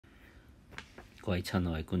各位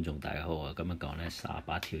親愛嘅觀眾，大家好啊！今日講呢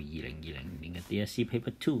38條2020年嘅 DSE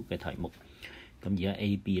Paper 2嘅題目。咁而家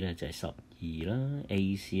A、B 呢就係12啦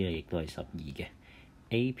，A、C 呢亦都係12嘅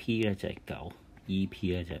，A、P 呢就係9，E、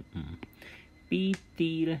P 呢就係5，B、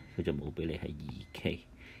D 呢佢就冇俾你係2K。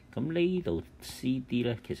咁呢度 C、D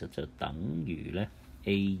呢其實就等於呢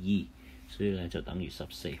A、E， 所以呢就等於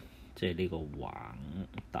14，即係呢個橫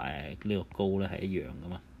大呢個高呢係一樣噶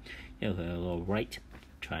嘛，因為佢有個 right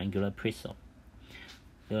triangular prism。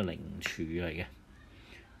呢個零柱嚟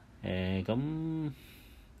嘅，咁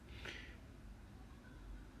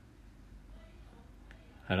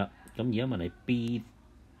係啦。咁而家問你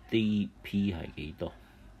B、D、P 係幾多？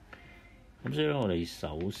咁所以咧，我哋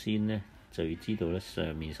首先咧就要知道咧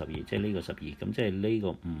上面12，即係呢個12，咁即係呢個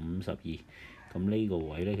5、12，咁呢個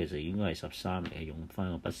位咧其實應該係13嚟嘅，用翻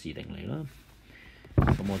個不是定理啦。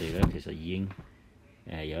咁我哋咧其實已經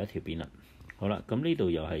有一條邊啦。好啦，咁呢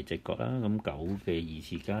度又係直角啦，咁9嘅2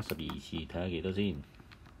次加12次，睇下幾多先？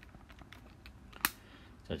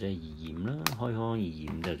就即係225啦，開腔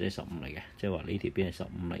225就即係15嚟嘅，即係話呢條邊係15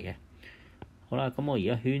嚟嘅。好啦，咁我而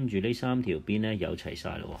家圈住呢3條邊咧有齊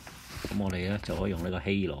晒咯喎，咁我哋咧就可以用呢個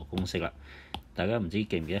希羅公式啦。大家唔知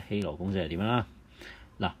記唔記得希羅公式係點樣啦？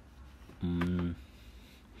嗱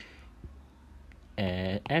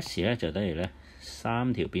，S 咧就等於咧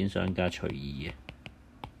3條邊相加除2嘅。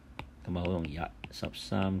咁啊，好容易啊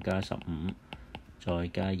！13加15，再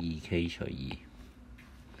加2K 除2，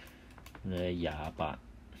咁28，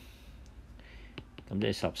咁即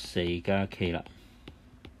係14加 K 啦。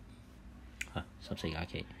14加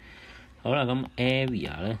K。好啦，咁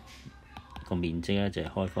area 咧個面積咧就係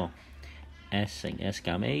開方 S 乘 S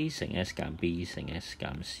減 A 乘 S 減 B 乘 S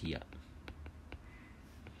減 C 啊。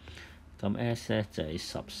咁 S 咧就係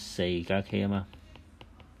14加 K 啊嘛。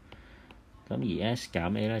咁而 S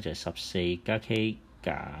減 A 咧就係14加 K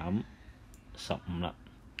減15啦，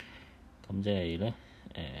咁即係咧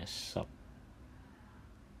10，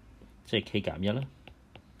即係 K 減1啦。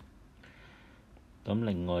咁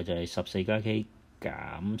另外就係14加 K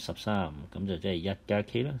減13，咁就即係1加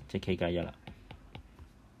K 啦，即係 K 加1啦。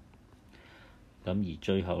咁而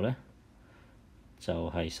最後咧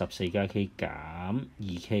就係14加 K 減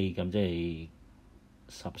2K，咁即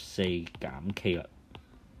係14減 K 啦。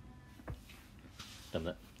得唔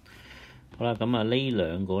得？好啦，咁啊呢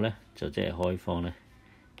兩個咧就即係開方咧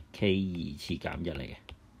K 2次減1嚟嘅，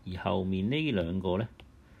而後面呢兩個咧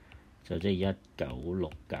就即係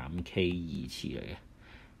196減 K 2次嚟嘅。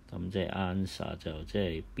咁即係 answer 就即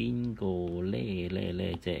係邊個咧？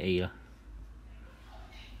即係 A 啦，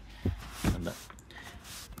得唔得？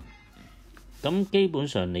咁基本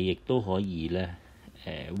上你亦都可以咧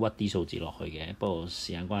屈啲數字落去嘅，不過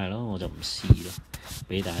時間關係咯，我就唔試咯，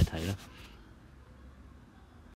俾大家睇啦。